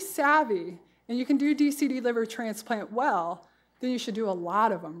really savvy and you can do DCD liver transplant well, then you should do a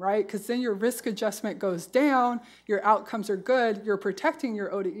lot of them, right? Because then your risk adjustment goes down, your outcomes are good, you're protecting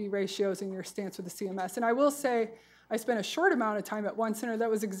your O to E ratios and your stance with the CMS. And I will say, I spent a short amount of time at one center that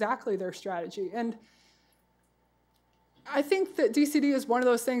was exactly their strategy. And I think that DCD is one of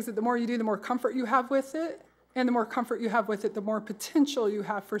those things that the more you do, the more comfort you have with it. And the more comfort you have with it, the more potential you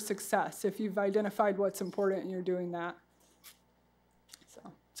have for success if you've identified what's important and you're doing that.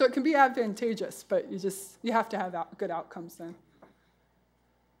 So it can be advantageous, but you have to have good outcomes then.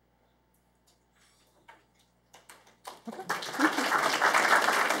 Okay.